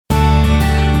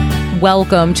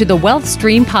Welcome to the Wealth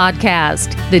Stream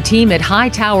Podcast. The team at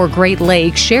Hightower Great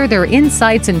Lakes share their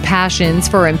insights and passions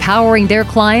for empowering their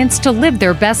clients to live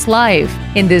their best life.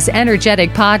 In this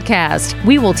energetic podcast,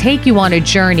 we will take you on a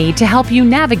journey to help you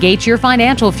navigate your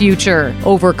financial future,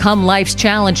 overcome life's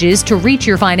challenges to reach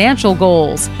your financial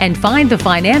goals, and find the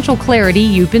financial clarity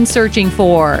you've been searching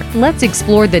for. Let's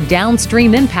explore the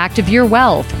downstream impact of your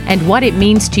wealth and what it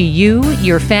means to you,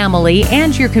 your family,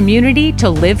 and your community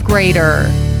to live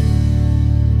greater.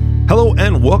 Hello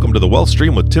and welcome to the Wealth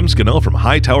Stream with Tim Scannell from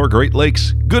Hightower Great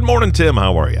Lakes. Good morning, Tim.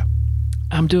 How are you?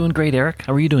 I'm doing great, Eric.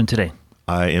 How are you doing today?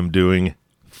 I am doing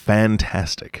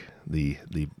fantastic. The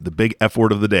big F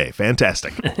word of the day.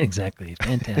 Fantastic. Exactly.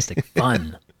 Fantastic.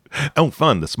 Fun. Oh,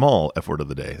 fun. The small F word of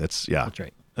the day. That's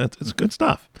right. It's good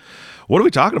stuff. What are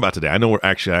we talking about today? I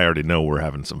already know we're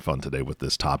having some fun today with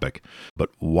this topic, but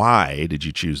why did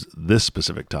you choose this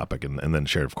specific topic and then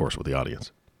share it, of course, with the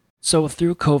audience? So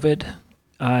through COVID,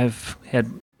 I've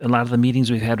had a lot of the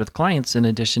meetings we've had with clients, in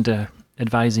addition to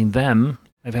advising them,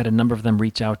 I've had a number of them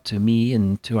reach out to me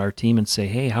and to our team and say,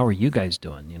 "Hey, how are you guys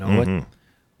doing? You know,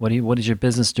 what is your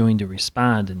business doing to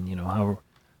respond? And how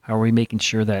are we making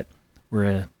sure that we're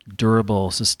a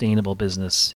durable, sustainable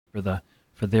business for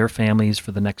their families,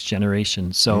 for the next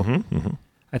generation?" So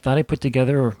I thought I'd put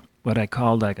together what I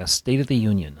called like a State of the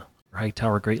Union for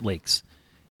Hightower Great Lakes.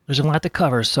 There's a lot to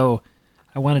cover, so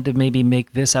I wanted to maybe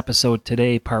make this episode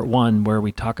today part one, where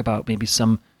we talk about maybe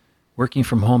some working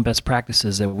from home best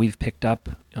practices that we've picked up,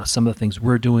 some of the things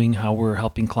we're doing, how we're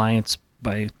helping clients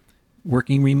by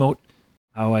working remote,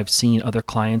 how I've seen other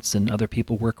clients and other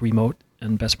people work remote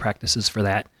and best practices for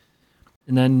that.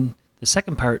 And then the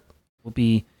second part will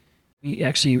be,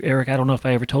 Eric, I don't know if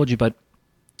I ever told you, but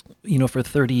for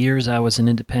 30 years I was an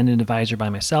independent advisor by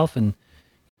myself, and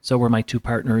so were my two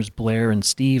partners, Blair and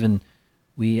Steve, and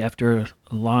we, after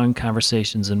long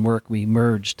conversations and work, we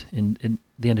merged in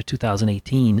the end of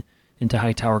 2018 into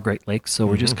Hightower Great Lakes. So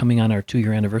we're just coming on our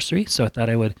 2-year anniversary. So I thought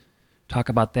I would talk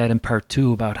about that in part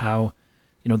two, about how,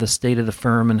 the state of the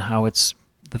firm and how it's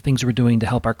the things we're doing to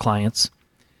help our clients.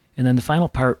 And then the final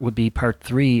part would be part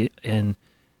three. And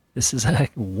this is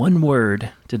one word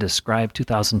to describe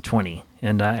 2020.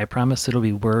 And I promise it'll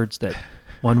be words that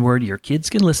one word your kids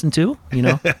can listen to,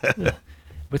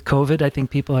 With COVID, I think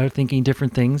people are thinking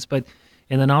different things, and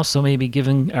then also maybe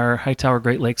giving our Hightower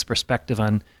Great Lakes perspective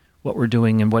on what we're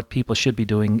doing and what people should be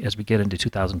doing as we get into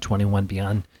 2021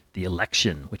 beyond the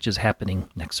election, which is happening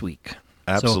next week.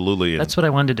 Absolutely. So that's what I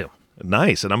wanted to do.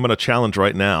 Nice. And I'm going to challenge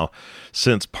right now,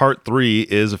 since part 3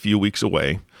 is a few weeks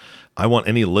away, I want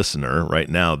any listener right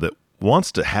now that wants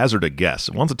to hazard a guess,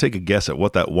 wants to take a guess at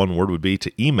what that one word would be,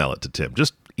 to email it to Tim.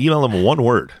 Just email him one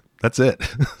word. That's it.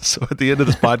 So at the end of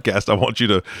this podcast, I want you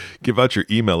to give out your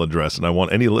email address, and I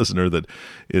want any listener that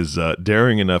is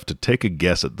daring enough to take a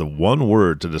guess at the one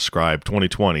word to describe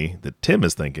 2020 that Tim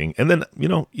is thinking, and then, you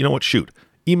know what, shoot.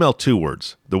 Email 2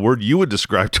 words. The word you would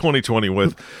describe 2020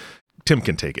 with, Tim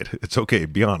can take it. It's okay.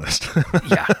 Be honest.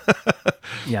 Yeah.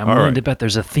 I'm willing to bet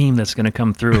there's a theme that's going to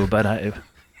come through, but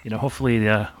hopefully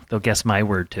they'll guess my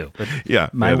word too.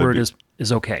 But my word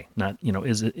is okay. Not,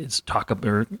 it's talk about,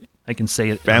 or I can say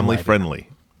it. Family friendly.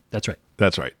 That's right.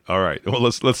 That's right. All right. Well,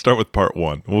 let's start with part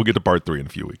 1. We'll get to part 3 in a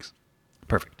few weeks.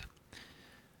 Perfect.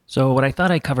 So what I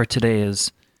thought I'd cover today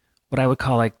is what I would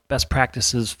call like best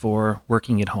practices for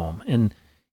working at home. And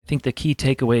I think the key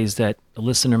takeaways that a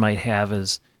listener might have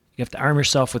is you have to arm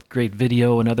yourself with great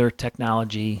video and other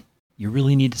technology. You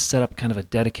really need to set up kind of a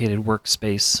dedicated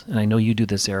workspace. And I know you do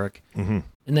this, Eric. And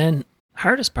then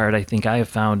hardest part I think I have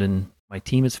found, and my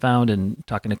team has found, and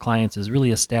talking to clients, is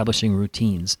really establishing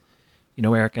routines.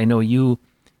 Eric, I know you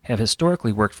have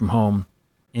historically worked from home,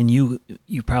 and you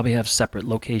probably have separate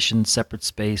locations, separate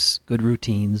space, good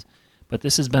routines, but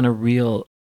this has been a real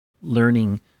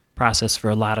learning process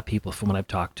for a lot of people from what I've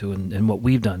talked to and what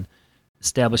we've done,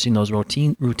 establishing those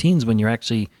routines when you're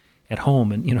actually at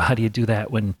home. And how do you do that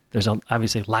when there's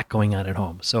obviously a lot going on at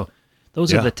home? So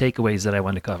those are the takeaways that I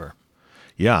want to cover.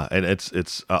 Yeah, and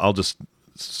it's I'll just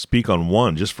speak on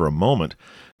one just for a moment.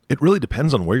 It really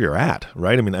depends on where you're at,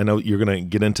 right? I mean, I know you're going to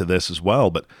get into this as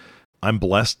well, but I'm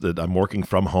blessed that I'm working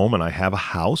from home and I have a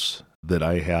house that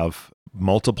I have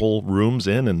multiple rooms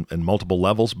in and multiple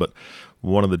levels. But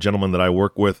one of the gentlemen that I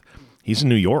work with, he's in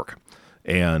New York,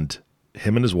 and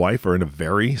him and his wife are in a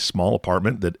very small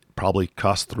apartment that probably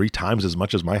costs 3 times as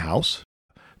much as my house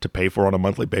to pay for on a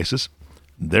monthly basis.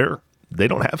 They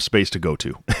don't have space to go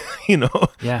to,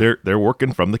 They're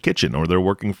working from the kitchen, or they're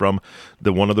working from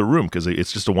the one other room because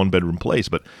it's just a 1-bedroom place.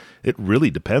 But it really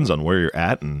depends on where you're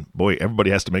at, and boy, everybody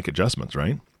has to make adjustments,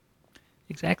 right?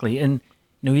 Exactly. And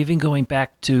even going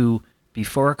back to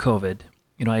before COVID,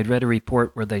 I had read a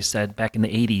report where they said back in the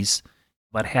 80s,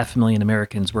 about 500,000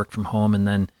 Americans worked from home. And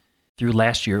then through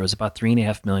last year, it was about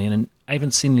 3.5 million. And I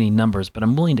haven't seen any numbers, but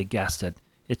I'm willing to guess that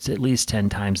it's at least 10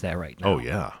 times that right now. Oh,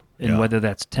 yeah. And whether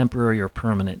that's temporary or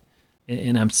permanent.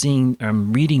 And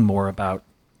I'm reading more about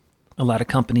a lot of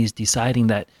companies deciding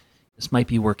that this might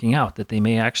be working out, that they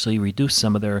may actually reduce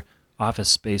some of their office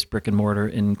space, brick and mortar,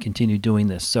 and continue doing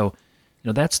this. So,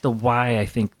 that's the why I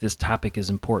think this topic is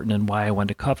important and why I wanted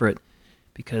to cover it.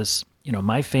 Because,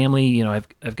 my family,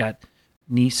 I've got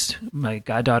niece, my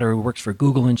goddaughter who works for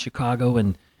Google in Chicago,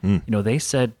 and, they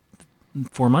said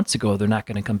 4 months ago they're not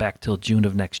going to come back till June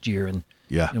of next year. And,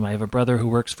 I have a brother who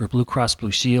works for Blue Cross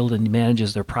Blue Shield and he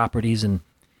manages their properties, and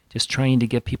just trying to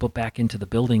get people back into the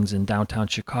buildings in downtown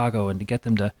Chicago and to get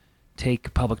them to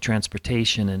take public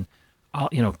transportation and,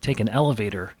 take an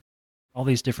elevator, all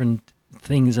these different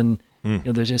things. And,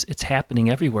 it's happening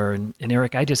everywhere. And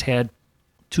Eric, I just had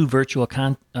 2 virtual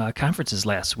conferences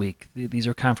last week. These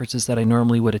are conferences that I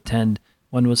normally would attend.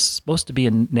 One was supposed to be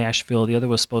in Nashville. The other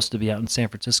was supposed to be out in San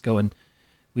Francisco. And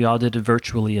we all did it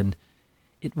virtually. And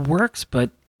it works, but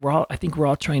I think we're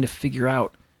all trying to figure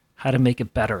out how to make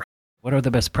it better. What are the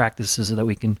best practices so that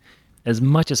we can, as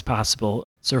much as possible,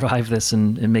 survive this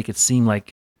and make it seem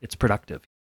like it's productive?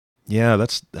 Yeah,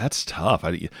 that's tough.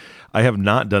 I have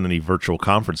not done any virtual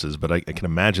conferences, but I can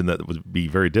imagine that it would be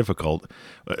very difficult.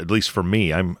 At least for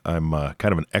me, I'm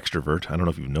kind of an extrovert. I don't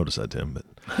know if you've noticed that, Tim,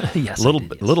 but yes, a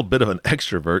little bit of an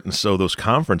extrovert, and so those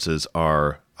conferences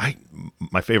are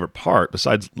my favorite part.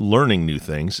 Besides learning new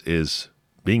things, is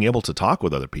being able to talk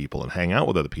with other people and hang out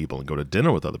with other people and go to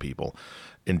dinner with other people,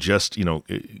 and just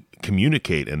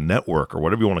communicate and network, or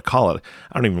whatever you want to call it.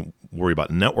 I don't even worry about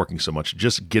networking so much,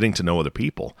 just getting to know other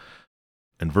people.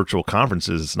 And virtual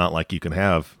conferences, it's not like you can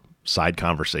have side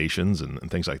conversations and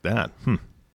things like that.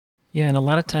 Yeah, and a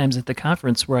lot of times at the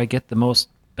conference where I get the most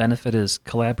benefit is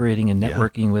collaborating and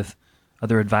networking with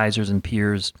other advisors and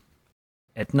peers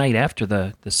at night after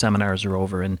the seminars are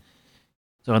over. And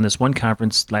so on this one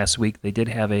conference last week, they did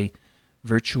have a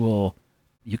virtual,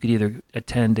 you could either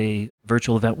attend a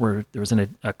virtual event where there was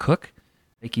a cook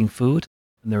making food,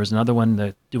 and there was another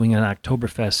one doing an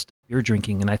Oktoberfest beer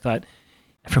drinking. And I thought,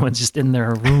 everyone's just in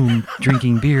their room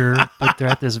drinking beer, but they're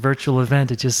at this virtual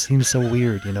event. It just seems so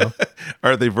weird,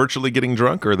 Are they virtually getting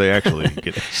drunk, or are they actually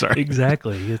getting, sorry?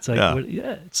 Exactly. It's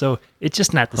like, So it's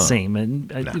just not the same.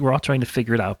 And I think we're all trying to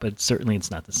figure it out, but certainly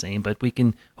it's not the same. But we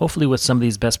can, hopefully with some of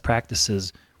these best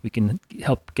practices, we can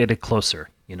help get it closer,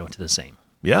 to the same.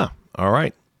 Yeah. All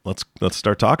right. Let's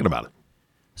start talking about it.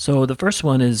 So the first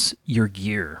one is your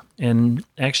gear. And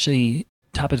actually,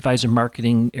 Top Advisor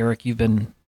Marketing, Eric, you've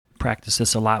been practice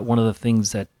this a lot. One of the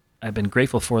things that I've been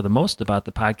grateful for the most about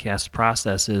the podcast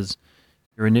process is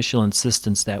your initial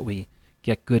insistence that we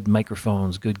get good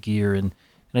microphones, good gear. And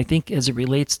I think as it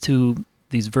relates to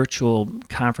these virtual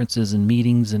conferences and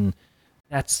meetings, and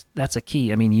that's a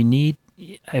key. I mean,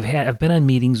 I've been on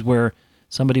meetings where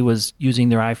somebody was using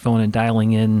their iPhone and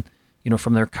dialing in,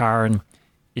 from their car, and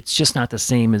it's just not the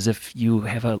same as if you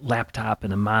have a laptop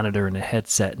and a monitor and a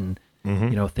headset and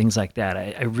things like that.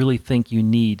 I really think you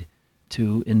need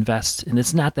to invest, and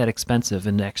it's not that expensive.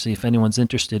 And actually, if anyone's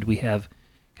interested, we have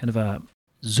kind of a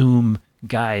Zoom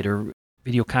guide or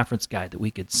video conference guide that we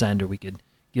could send or we could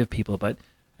give people. But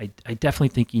I definitely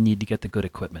think you need to get the good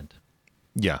equipment.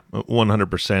 Yeah,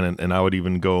 100%. And I would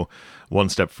even go one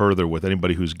step further with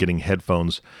anybody who's getting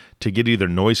headphones to get either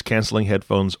noise canceling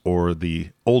headphones or the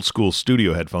old school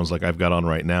studio headphones like I've got on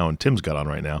right now and Tim's got on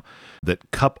right now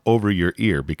that cup over your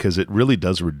ear, because it really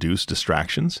does reduce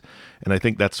distractions. And I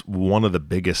think that's one of the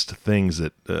biggest things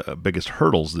biggest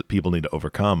hurdles that people need to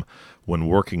overcome when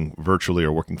working virtually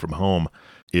or working from home,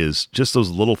 is just those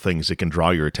little things that can draw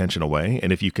your attention away.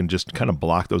 And if you can just kind of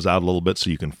block those out a little bit so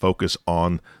you can focus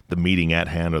on the meeting at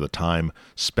hand or the time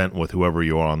spent with whoever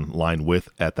you're online with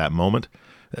at that moment,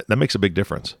 that makes a big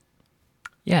difference.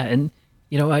 Yeah, and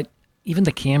even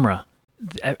the camera,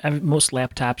 most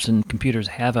laptops and computers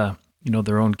have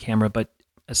their own camera, but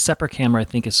a separate camera I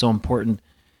think is so important,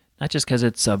 not just because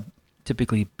it's a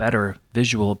typically better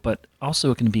visual, but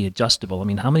also it can be adjustable. I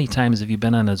mean, how many times have you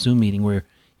been on a Zoom meeting where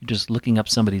you're just looking up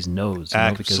somebody's nose,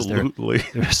 Absolutely.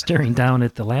 Because they're staring down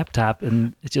at the laptop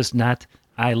and it's just not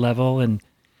eye level. And,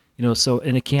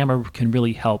 and a camera can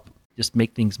really help just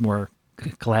make things more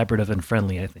collaborative and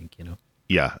friendly, I think,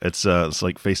 Yeah, it's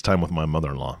like FaceTime with my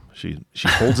mother-in-law. She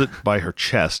holds it by her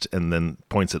chest and then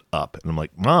points it up. And I'm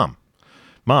like, Mom,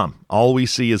 Mom, all we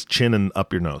see is chin and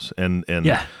up your nose. And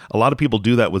Yeah. a lot of people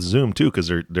do that with Zoom too, because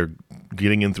they're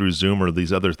getting in through Zoom or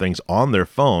these other things on their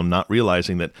phone, not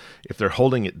realizing that if they're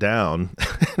holding it down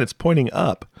and it's pointing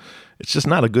up, it's just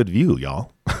not a good view,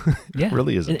 y'all. Yeah. It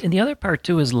really isn't. And the other part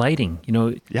too is lighting,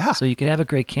 Yeah. So you could have a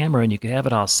great camera and you could have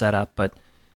it all set up, but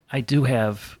I do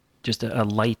have just a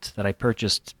light that I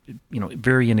purchased,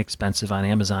 very inexpensive on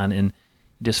Amazon, and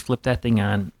you just flip that thing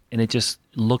on and it just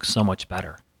looks so much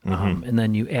better. And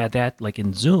then you add that, like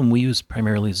in Zoom, we use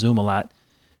primarily Zoom a lot.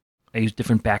 I use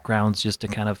different backgrounds just to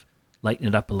kind of lighten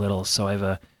it up a little. So I have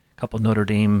a couple Notre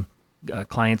Dame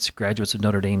clients, graduates of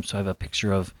Notre Dame. So I have a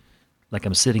picture of like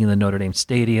I'm sitting in the Notre Dame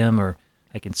Stadium, or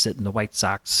I can sit in the White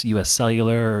Sox US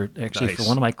Cellular, or actually Nice. for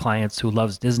one of my clients who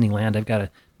loves Disneyland, I've got a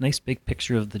nice big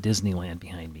picture of the Disneyland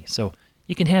behind me. So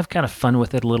you can have kind of fun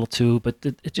with it a little too, but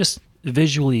it just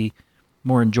visually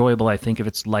more enjoyable, I think, if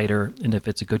it's lighter and if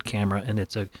it's a good camera and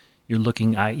you're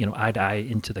looking eye to eye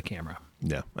into the camera.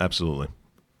 Yeah, absolutely.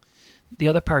 The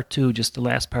other part too, just the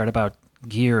last part about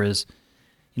gear is,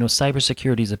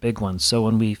 cybersecurity is a big one. So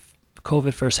when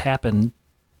COVID first happened,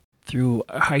 through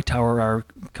Hightower, our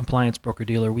compliance broker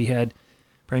dealer, we had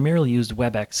primarily used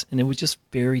WebEx, and it was just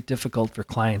very difficult for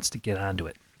clients to get onto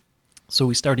it. So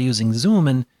we started using Zoom,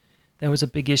 and that was a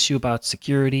big issue about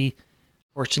security.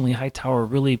 Fortunately, Hightower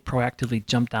really proactively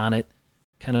jumped on it,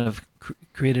 kind of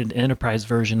created an enterprise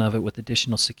version of it with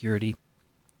additional security.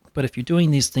 But if you're doing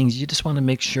these things, you just want to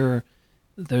make sure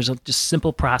there's just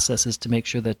simple processes to make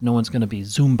sure that no one's going to be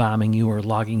Zoom bombing you or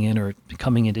logging in or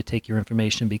coming in to take your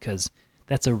information, because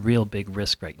that's a real big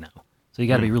risk right now. So you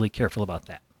got to be really careful about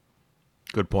that.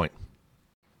 Good point.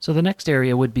 So the next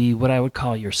area would be what I would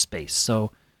call your space.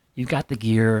 So you've got the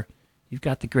gear, you've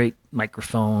got the great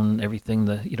microphone, everything,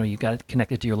 you've got it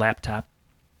connected to your laptop.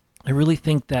 I really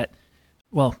think that,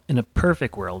 well, in a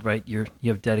perfect world, right, you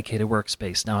have dedicated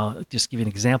workspace. Now, I'll just give you an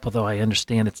example, though I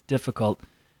understand it's difficult.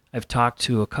 I've talked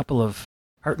to a couple of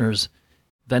partners,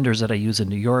 vendors that I use in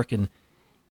New York, and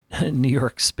New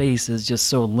York space is just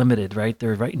so limited, right?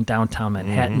 They're right in downtown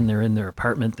Manhattan. They're in their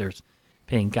apartment. They're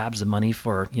paying gobs of money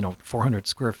for, 400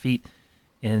 square feet.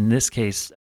 In this case,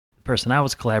 the person I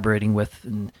was collaborating with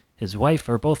and his wife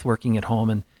are both working at home,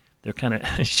 and they're kind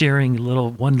of sharing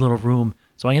one little room.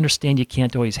 So I understand you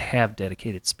can't always have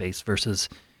dedicated space versus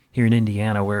here in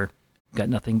Indiana where you've got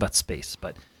nothing but space.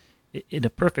 But in a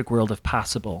perfect world, if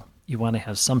possible, you want to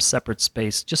have some separate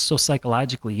space just so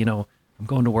psychologically, I'm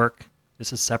going to work.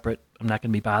 This is separate. I'm not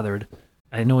going to be bothered.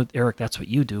 I know, Eric, that's what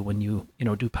you do when you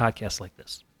do podcasts like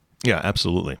this. Yeah,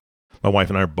 absolutely. My wife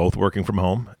and I are both working from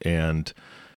home, and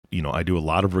I do a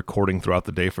lot of recording throughout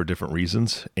the day for different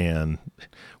reasons, and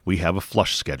we have a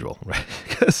flush schedule, right?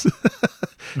 Because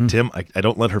Tim, I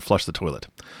don't let her flush the toilet.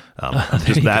 I'm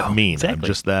just that mean. Exactly. I'm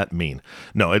just that mean.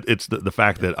 No, it's the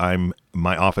fact that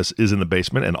my office is in the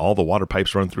basement, and all the water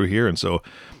pipes run through here, and so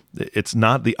it's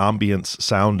not the ambience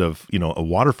sound of a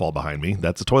waterfall behind me.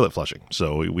 That's a toilet flushing.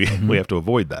 So we have to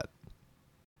avoid that.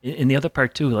 And the other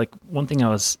part too, like one thing I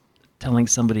was telling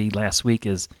somebody last week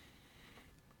is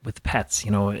with pets,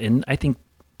 and I think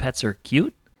pets are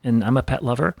cute, and I'm a pet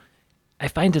lover. I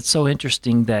find it so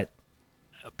interesting that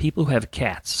people who have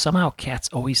cats, somehow cats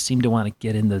always seem to want to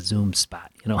get in the Zoom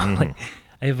spot. Like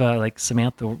I have like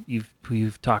Samantha, who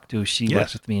you've talked to. She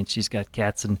works with me, and she's got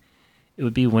cats, and it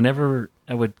would be whenever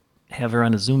I would have her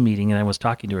on a Zoom meeting and I was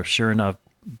talking to her, sure enough,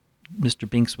 Mr.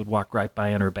 Binks would walk right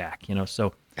by on her back.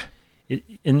 So,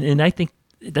 and I think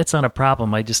that's not a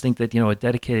problem. I just think that a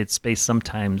dedicated space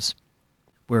sometimes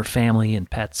where family and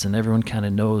pets and everyone kind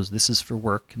of knows this is for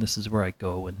work and this is where I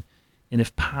go, and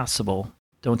if possible,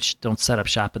 don't set up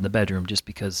shop in the bedroom, just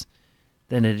because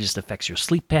then it just affects your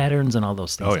sleep patterns and all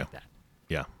those things like that.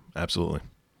 Yeah, absolutely.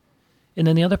 And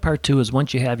then the other part too is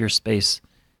once you have your space,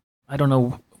 I don't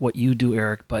know what you do,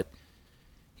 Eric, but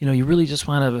you really just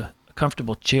want a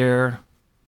comfortable chair,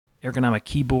 ergonomic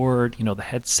keyboard, the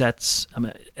headsets.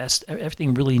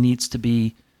 Everything really needs to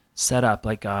be set up.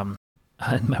 Like my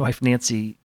wife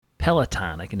Nancy,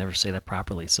 Peloton. I can never say that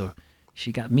properly, so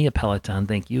she got me a Peloton.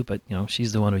 Thank you, but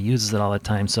she's the one who uses it all the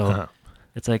time. So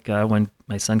it's like when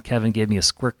my son Kevin gave me a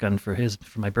squirt gun for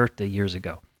my birthday years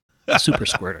ago, a super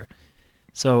squirter.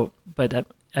 So, but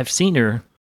I've seen her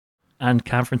on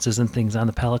conferences and things on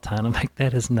the Peloton. I'm like,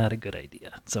 that is not a good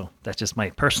idea. So that's just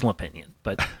my personal opinion.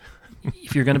 But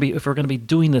if we're going to be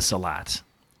doing this a lot,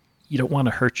 you don't want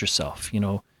to hurt yourself. You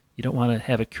don't want to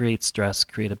have it create stress,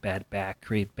 create a bad back,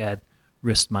 create bad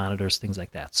wrist monitors, things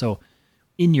like that. So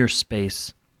in your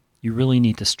space, you really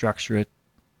need to structure it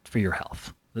for your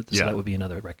health. So that would be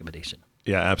another recommendation.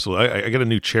 Yeah, absolutely. I got a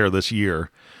new chair this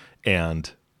year,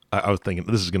 and I was thinking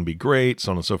this is going to be great,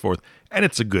 so on and so forth. And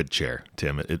it's a good chair,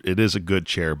 Tim. It is a good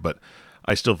chair, but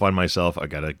I still find myself, I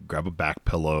got to grab a back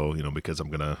pillow, because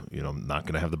I'm going to, not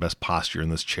going to have the best posture in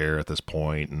this chair at this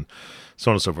point, and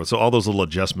so on and so forth. So all those little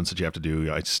adjustments that you have to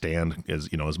do, I stand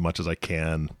as much as I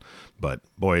can, but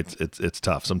boy, it's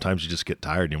tough. Sometimes you just get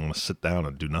tired and you want to sit down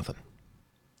and do nothing.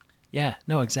 Yeah,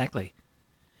 no, exactly.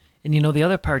 And the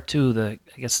other part too,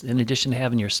 I guess in addition to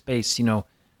having your space,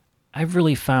 I've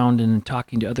really found in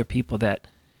talking to other people that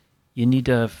you need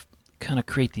to kind of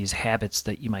create these habits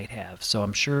that you might have. So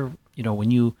I'm sure,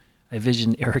 when I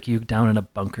vision Eric, you down in a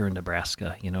bunker in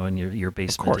Nebraska, in your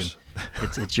basement. Of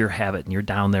course. It's your habit, and you're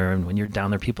down there, and when you're down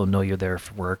there, people know you're there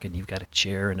for work, and you've got a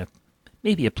chair and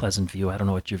maybe a pleasant view. I don't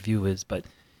know what your view is, but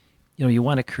you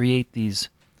want to create these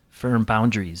firm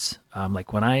boundaries.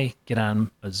 Like when I get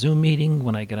on a Zoom meeting,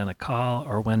 when I get on a call,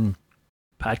 or when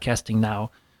podcasting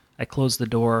now, I close the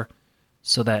door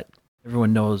so that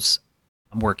everyone knows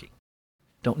I'm working.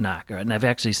 Don't knock. And I've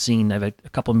actually seen, I've had a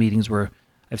couple meetings where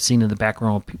I've seen in the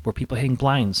background where people hang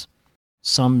blinds,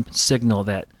 some signal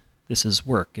that this is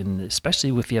work, and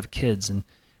especially if you have kids. And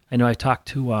I know I talked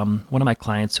to one of my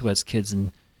clients who has kids,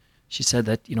 and she said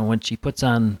that, when she puts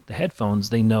on the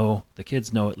headphones, the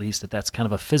kids know at least that that's kind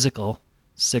of a physical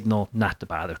signal not to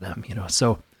bother them,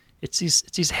 So it's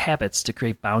these habits to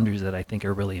create boundaries that I think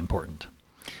are really important.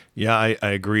 Yeah, I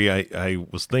agree. I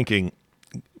was thinking,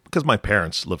 because my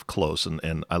parents live close,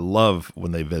 and I love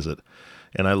when they visit,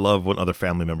 and I love when other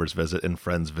family members visit and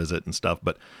friends visit and stuff,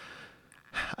 but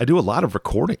I do a lot of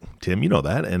recording, Tim, you know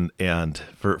that, and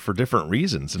for different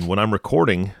reasons. And when I'm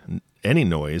recording, any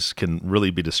noise can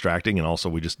really be distracting, and also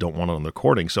we just don't want it on the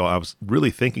recording. So I was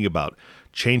really thinking about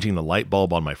changing the light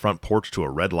bulb on my front porch to a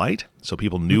red light so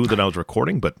people knew that I was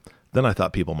recording, but then I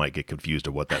thought people might get confused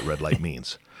of what that red light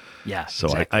means. Yeah, so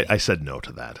exactly. I said no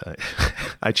to that.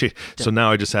 So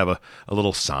now I just have a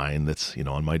little sign that's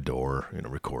on my door,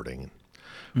 recording.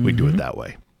 We do it that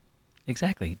way.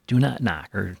 Exactly. Do not knock,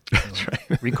 or That's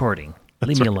right. recording. That's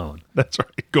Leave me right. alone. That's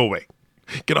right. Go away.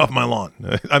 Get off my lawn.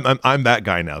 I'm that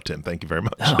guy now, Tim. Thank you very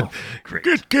much. Oh,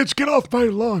 great. Kids, get off my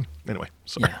lawn. Anyway,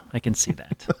 sorry. Yeah, I can see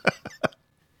that.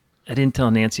 I didn't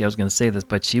tell Nancy I was going to say this,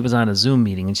 but she was on a Zoom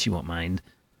meeting, and she won't mind,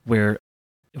 where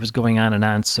it was going on and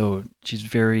on. So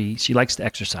she likes to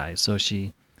exercise. So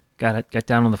she got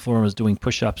down on the floor and was doing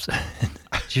push-ups.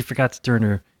 She forgot to turn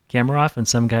her camera off, and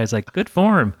some guy's like, good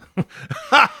form.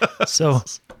 So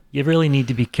you really need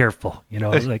to be careful,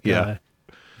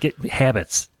 get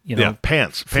habits, Yeah,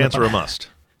 pants are a must.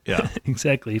 Yeah.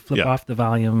 Exactly. Flip off the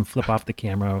volume, flip off the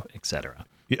camera, etc.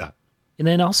 Yeah. And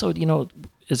then also,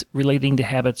 is relating to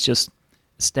habits, just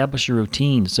establish a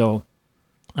routine. So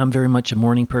I'm very much a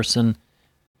morning person.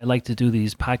 I like to do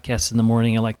these podcasts in the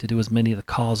morning. I like to do as many of the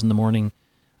calls in the morning.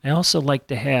 I also like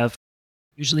to have,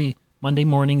 usually Monday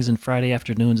mornings and Friday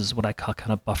afternoons is what I call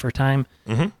kind of buffer time.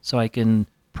 Mm-hmm. So I can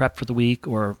prep for the week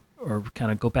or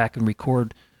kind of go back and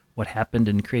record what happened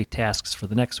and create tasks for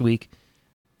the next week.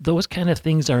 Those kind of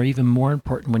things are even more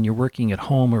important when you're working at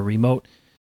home or remote.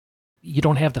 You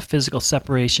don't have the physical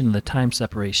separation and the time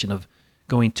separation of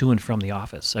going to and from the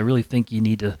office. I really think you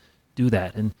need to do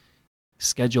that and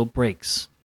schedule breaks.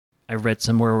 I read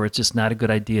somewhere where it's just not a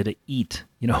good idea to eat,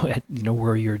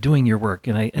 where you're doing your work.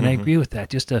 And I agree with that,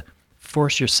 just to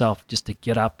force yourself just to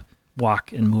get up,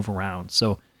 walk, and move around.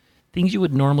 So things you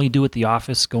would normally do at the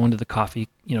office, go into the coffee,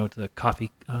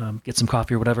 get some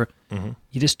coffee or whatever,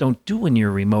 you just don't do when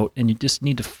you're remote, and you just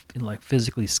need to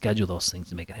physically schedule those things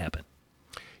to make it happen.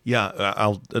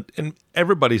 Yeah, and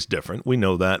everybody's different. We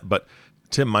know that. But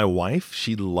Tim, my wife,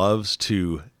 she loves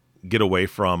to get away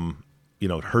from,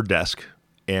 her desk.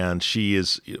 And she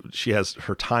has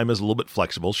her time is a little bit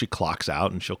flexible. She clocks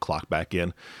out and she'll clock back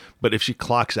in. But if she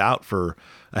clocks out for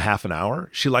a half an hour,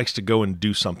 she likes to go and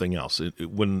do something else.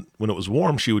 When it was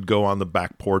warm, she would go on the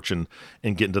back porch and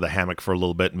get into the hammock for a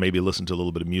little bit and maybe listen to a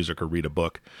little bit of music or read a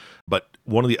book. But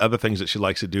one of the other things that she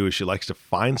likes to do is she likes to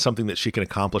find something that she can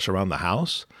accomplish around the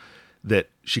house that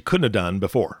she couldn't have done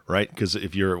before, right? Because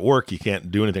if you're at work, you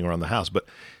can't do anything around the house. But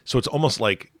so it's almost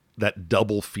like that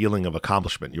double feeling of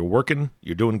accomplishment. You're working,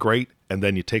 you're doing great, and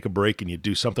then you take a break and you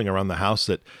do something around the house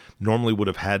that normally would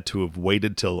have had to have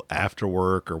waited till after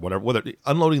work or whatever, whether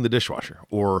unloading the dishwasher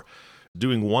or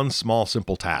doing one small,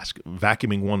 simple task,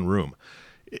 vacuuming one room.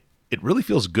 It really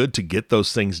feels good to get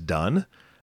those things done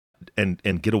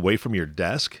and get away from your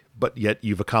desk, but yet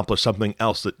you've accomplished something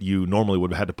else that you normally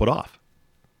would have had to put off.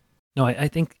 No, I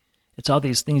think it's all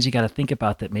these things you got to think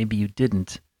about that maybe you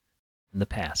didn't in the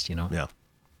past, Yeah.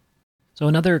 So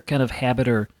another kind of habit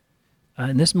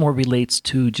and this more relates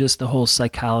to just the whole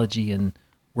psychology and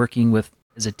working with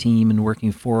as a team and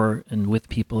working for and with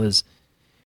people is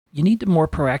you need to more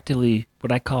proactively,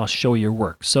 what I call, show your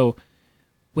work. So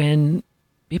when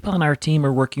people on our team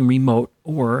are working remote,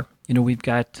 or, we've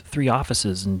got 3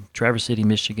 offices in Traverse City,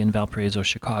 Michigan, Valparaiso,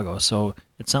 Chicago. So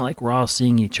it's not like we're all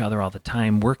seeing each other all the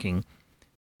time working.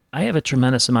 I have a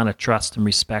tremendous amount of trust and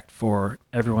respect for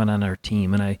everyone on our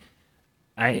team. And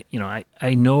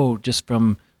I know just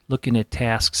from looking at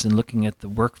tasks and looking at the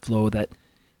workflow that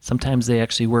sometimes they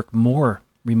actually work more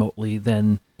remotely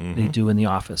than they do in the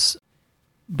office.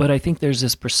 But I think there's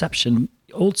this perception,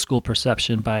 old school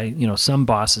perception by, some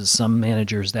bosses, some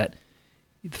managers that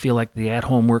feel like the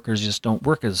at-home workers just don't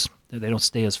they don't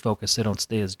stay as focused, they don't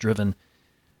stay as driven.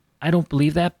 I don't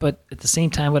believe that, but at the same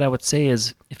time, what I would say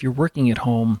is if you're working at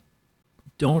home,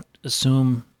 don't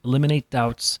assume, eliminate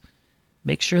doubts,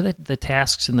 make sure that the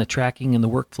tasks and the tracking and the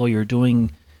workflow you're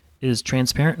doing is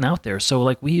transparent and out there. So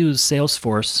like we use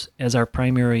Salesforce as our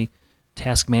primary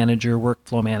task manager,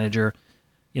 workflow manager.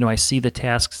 I see the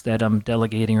tasks that I'm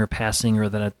delegating or passing, or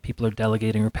that people are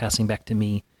delegating or passing back to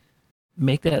me.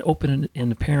 Make that open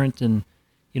and apparent, and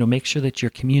make sure that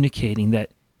you're communicating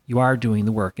that you are doing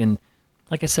the work. And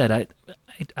like I said,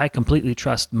 I completely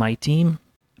trust my team,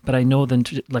 but I know then,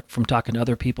 like from talking to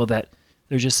other people, that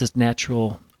there's just this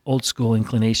natural old school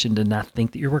inclination to not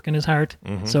think that you're working as hard.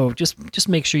 So just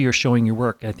make sure you're showing your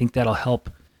work. I think that'll help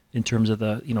in terms of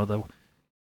the the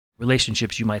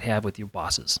relationships you might have with your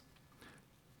bosses.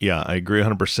 Yeah, I agree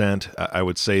 100%. I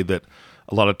would say that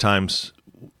a lot of times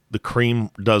the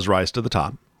cream does rise to the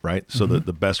top, right? So that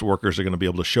the best workers are going to be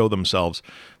able to show themselves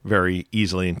very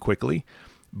easily and quickly.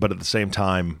 But at the same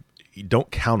time, you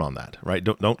don't count on that, right?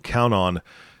 Don't count on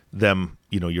them,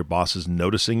 your bosses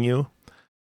noticing you.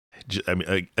 I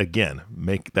mean, again,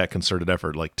 make that concerted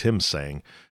effort, like Tim's saying,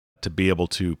 to be able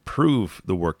to prove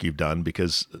the work you've done.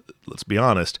 Because let's be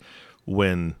honest,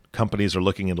 when companies are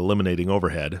looking at eliminating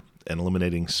overhead and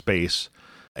eliminating space,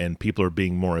 and people are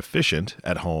being more efficient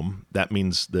at home, that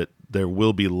means that there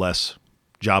will be less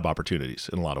job opportunities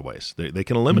in a lot of ways. They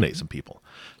can eliminate some people.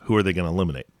 Who are they going to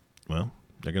eliminate? Well,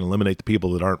 they're going to eliminate the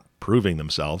people that aren't proving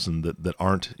themselves and that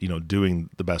aren't, doing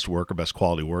the best work or best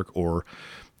quality work, or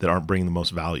that aren't bringing the most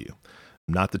value.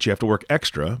 Not that you have to work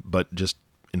extra, but just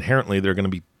inherently there are going to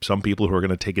be some people who are going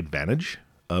to take advantage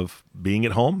of being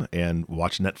at home and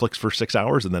watch Netflix for 6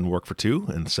 hours and then work for 2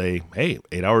 and say, hey,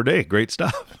 8-hour day, great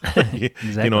stuff. Exactly.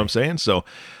 You know what I'm saying? So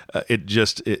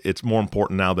it's more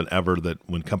important now than ever that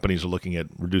when companies are looking at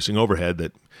reducing overhead,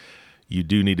 that you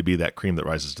do need to be that cream that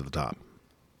rises to the top.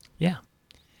 Yeah.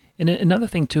 And another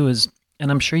thing too is,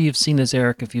 and I'm sure you've seen this,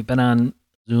 Eric, if you've been on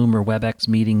Zoom or WebEx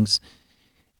meetings,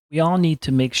 we all need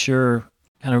to make sure,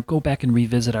 kind of go back and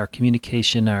revisit our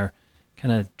communication, our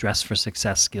kind of dress for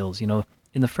success skills.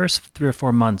 In the first 3 or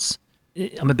 4 months,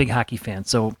 I'm a big hockey fan.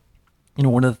 So,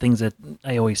 one of the things that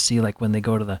I always see, like when they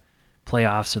go to the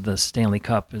playoffs or the Stanley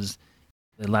Cup, is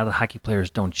a lot of the hockey players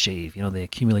don't shave. They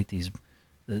accumulate the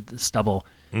stubble.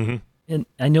 And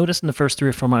I noticed in the first 3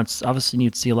 or 4 months, obviously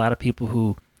you'd see a lot of people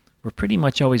who were pretty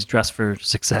much always dressed for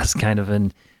success, kind of,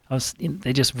 and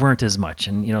they just weren't as much.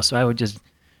 And, so I would just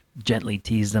gently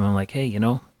tease them. I'm like, hey,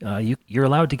 you're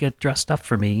allowed to get dressed up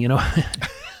for me,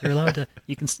 You're allowed to.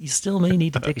 You still may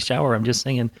need to take a shower. I'm just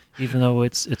saying, even though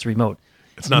it's remote.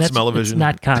 It's not smell-o-vision. It's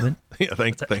not common. Yeah,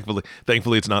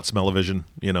 thankfully, it's not smell-o-vision.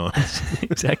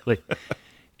 Exactly.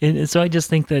 And so I just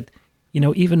think that,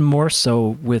 even more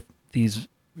so with these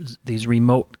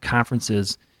remote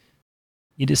conferences,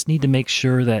 you just need to make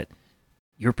sure that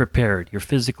you're prepared. You're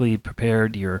physically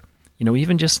prepared. You're,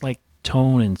 even just like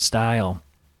tone and style.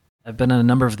 I've been on a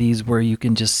number of these where you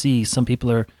can just see some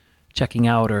people are checking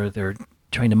out, or they're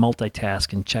trying to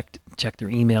multitask and check their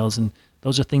emails, and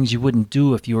those are things you wouldn't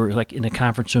do if you were like in a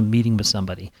conference room meeting with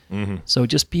somebody. So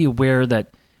just be aware that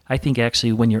I think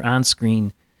actually when you're on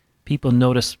screen, people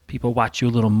watch you a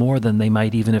little more than they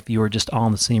might even if you were just all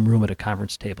in the same room at a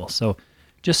conference table. So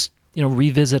just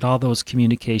revisit all those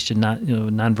communication,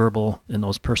 nonverbal, and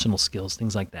those personal skills,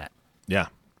 things like that. Yeah,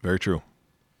 very true.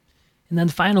 And then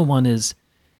the final one is,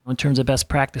 in terms of best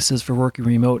practices for working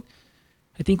remote,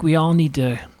 I think we all need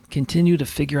to continue to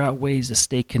figure out ways to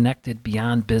stay connected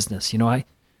beyond business.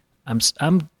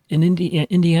 I'm in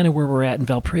Indiana, where we're at in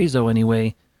Valparaiso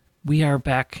anyway. We are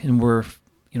back, and we're,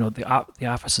 the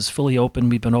office is fully open.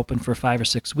 We've been open for 5 or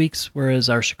 6 weeks, whereas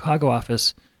our Chicago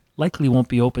office likely won't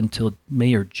be open till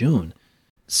May or June.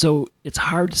 So it's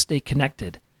hard to stay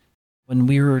connected. When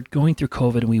we were going through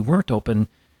COVID and we weren't open,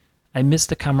 I missed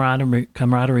the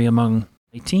camaraderie among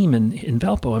my team in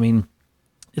Valpo. I mean,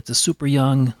 it's a super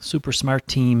young, super smart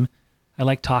team. I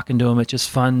like talking to them. It's just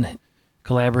fun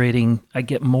collaborating. I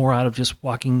get more out of just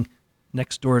walking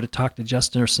next door to talk to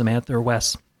Justin or Samantha or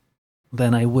Wes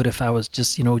than I would if I was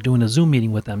just, doing a Zoom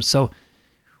meeting with them. So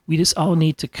we just all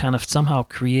need to kind of somehow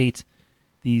create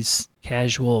these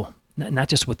casual, not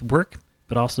just with work,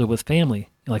 but also with family.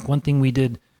 Like one thing we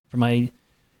did for my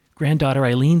granddaughter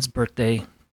Eileen's birthday,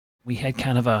 we had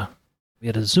a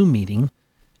Zoom meeting.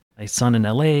 My son in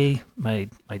LA, my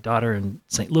daughter in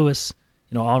St. Louis,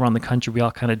 all around the country, we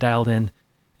all kind of dialed in.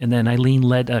 And then Eileen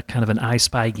led a kind of an I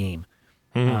Spy game.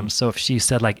 So if she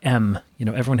said like M,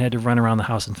 everyone had to run around the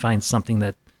house and find something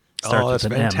that starts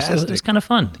with an fantastic. M. So it was kind of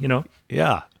fun,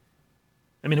 Yeah.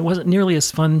 I mean, it wasn't nearly as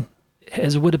fun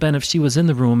as it would have been if she was in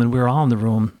the room and we were all in the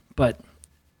room, but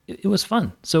it was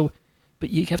fun. So, but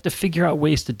you have to figure out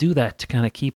ways to do that to kind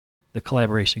of keep the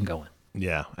collaboration going.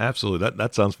 Yeah, absolutely.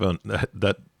 That sounds fun.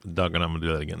 That doggone, I'm going to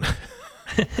do that again.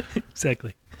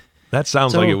 Exactly. That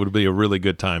sounds like it would be a really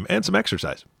good time and some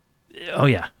exercise. Oh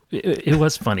yeah. It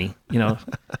was funny,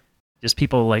 just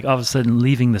people like all of a sudden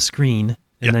leaving the screen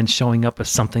and then showing up with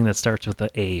something that starts with a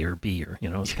A or B or,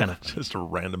 it's kind of just a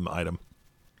random item.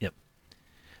 Yep.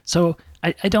 So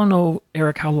I don't know,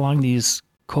 Eric, how long these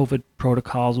COVID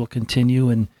protocols will continue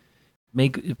and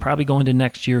probably go into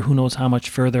next year. Who knows how much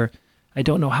further? I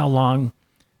don't know how long,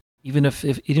 even if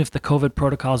the COVID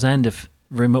protocols end, if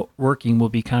remote working will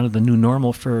be kind of the new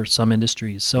normal for some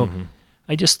industries. So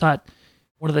I just thought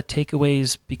one of the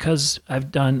takeaways, because I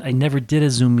never did a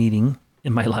Zoom meeting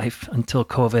in my life until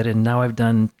COVID, and now I've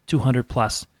done 200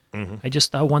 plus. I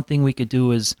just thought one thing we could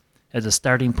do is, as a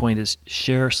starting point, is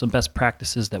share some best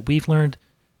practices that we've learned,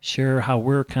 share how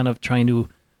we're kind of trying to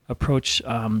approach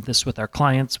this with our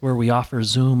clients, where we offer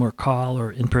Zoom or call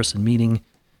or in-person meeting,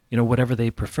 whatever they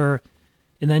prefer,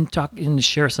 and then talk and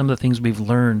share some of the things we've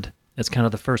learned as kind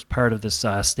of the first part of this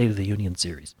State of the Union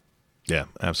series. Yeah,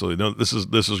 absolutely. No, this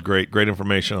is great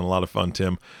information and a lot of fun,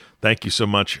 Tim. Thank you so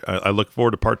much. I look forward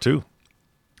to part 2.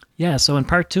 Yeah, so in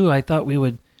part 2, I thought we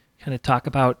would kind of talk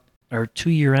about our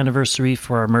 2-year anniversary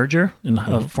for our merger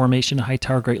and formation of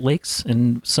Hightower Great Lakes,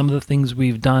 and some of the things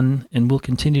we've done and will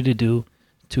continue to do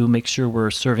to make sure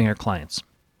we're serving our clients.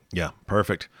 Yeah,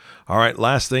 perfect. All right,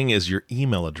 last thing is your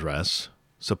email address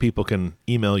so people can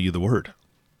email you the word.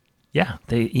 Yeah,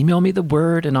 they email me the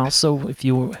word, and also if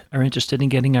you are interested in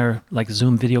getting our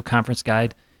Zoom video conference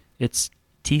guide, it's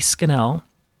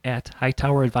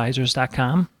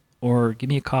tskannell@hightoweradvisors.com, or give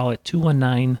me a call at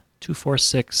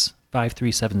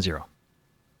 219-246-5370.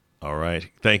 All right.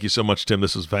 Thank you so much, Tim.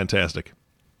 This was fantastic.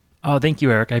 Oh, thank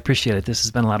you, Eric. I appreciate it. This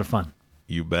has been a lot of fun.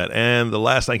 You bet. And the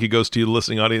last thank you goes to you, the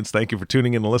listening audience. Thank you for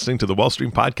tuning in and listening to the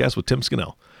Wellstream Podcast with Tim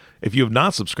Scannell. If you have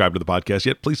not subscribed to the podcast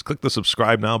yet, please click the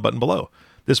subscribe now button below.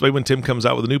 This way, when Tim comes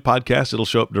out with a new podcast, it'll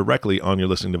show up directly on your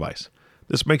listening device.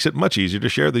 This makes it much easier to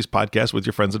share these podcasts with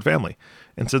your friends and family.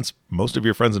 And since most of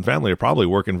your friends and family are probably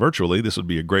working virtually, this would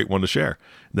be a great one to share.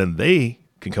 Then they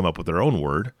can come up with their own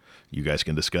word. You guys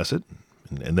can discuss it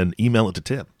and then email it to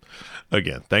Tim.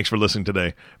 Again, thanks for listening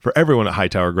today. For everyone at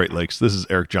Hightower Great Lakes, this is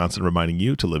Eric Johnson reminding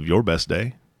you to live your best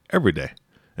day every day.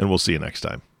 And we'll see you next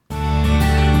time.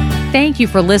 Thank you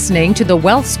for listening to the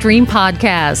WealthStream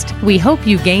podcast. We hope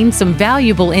you gained some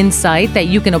valuable insight that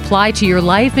you can apply to your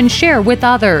life and share with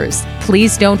others.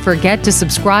 Please don't forget to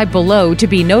subscribe below to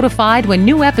be notified when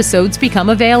new episodes become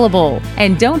available.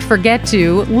 And don't forget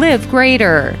to live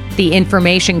greater. The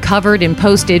information covered and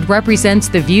posted represents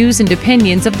the views and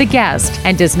opinions of the guest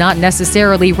and does not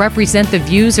necessarily represent the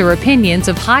views or opinions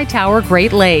of Hightower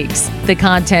Great Lakes. The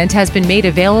content has been made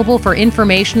available for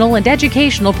informational and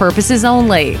educational purposes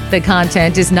only. The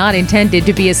content is not intended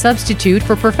to be a substitute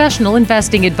for professional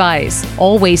investing advice.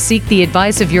 Always seek the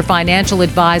advice of your financial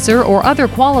advisor or other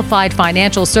qualified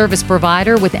financial service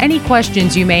provider with any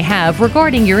questions you may have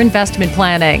regarding your investment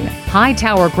planning.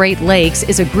 Hightower Great Lakes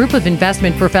is a group of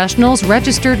investment professionals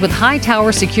registered with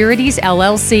Hightower Securities,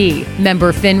 LLC,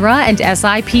 member FINRA and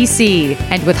SIPC,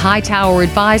 and with Hightower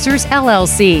Advisors,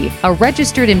 LLC, a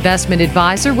registered investment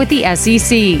advisor with the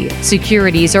SEC.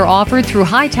 Securities are offered through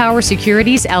Hightower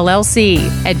Securities, LLC.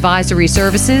 Advisory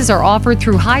services are offered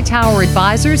through Hightower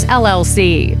Advisors,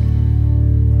 LLC.